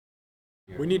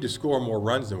We need to score more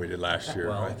runs than we did last year.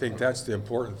 Well, I think that's the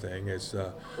important thing.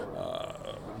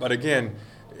 But again,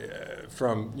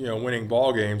 from winning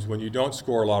ball games, when you don't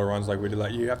score a lot of runs like we did,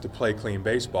 you have to play clean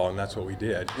baseball, and that's what we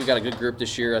did. We got a good group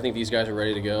this year. I think these guys are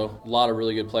ready to go. A lot of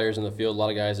really good players in the field. A lot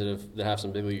of guys that have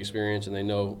some big league experience, and they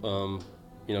know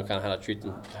kind of how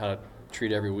to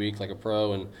treat every week like a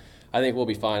pro. And I think we'll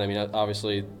be fine. I mean,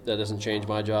 obviously that doesn't change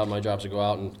my job. My job is to go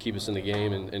out and keep us in the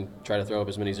game and try to throw up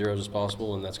as many zeros as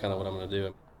possible, and that's kind of what I'm going to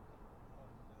do.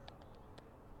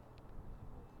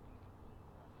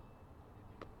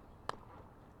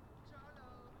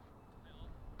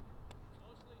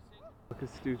 Because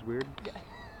Stu's weird?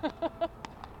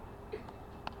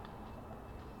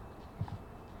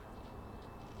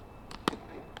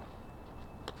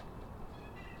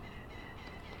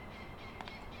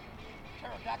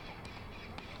 Pterodactyl.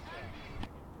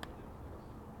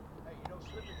 Hey, you don't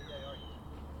slip it today, are you?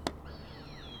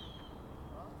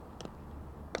 Huh?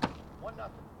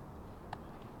 1-0.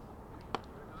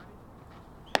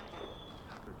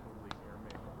 They're totally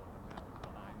airmail on that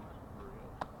behind Mario.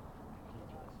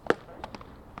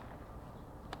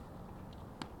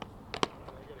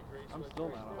 I'm still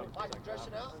not 100%. Mike, you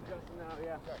dressing out? I'm dressing out,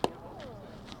 yeah. Okay.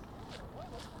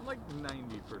 I'm like 90%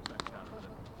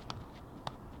 confident.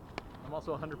 I'm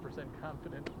also 100%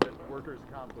 confident that workers'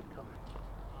 comp would cover.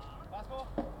 Possible?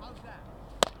 How's that?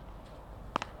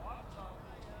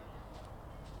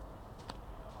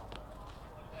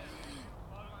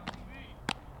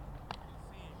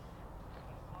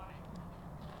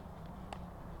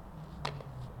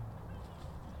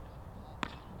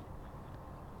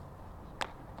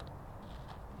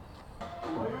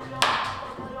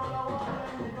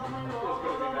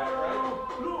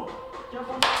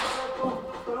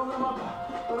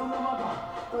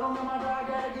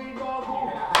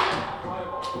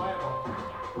 Fuego.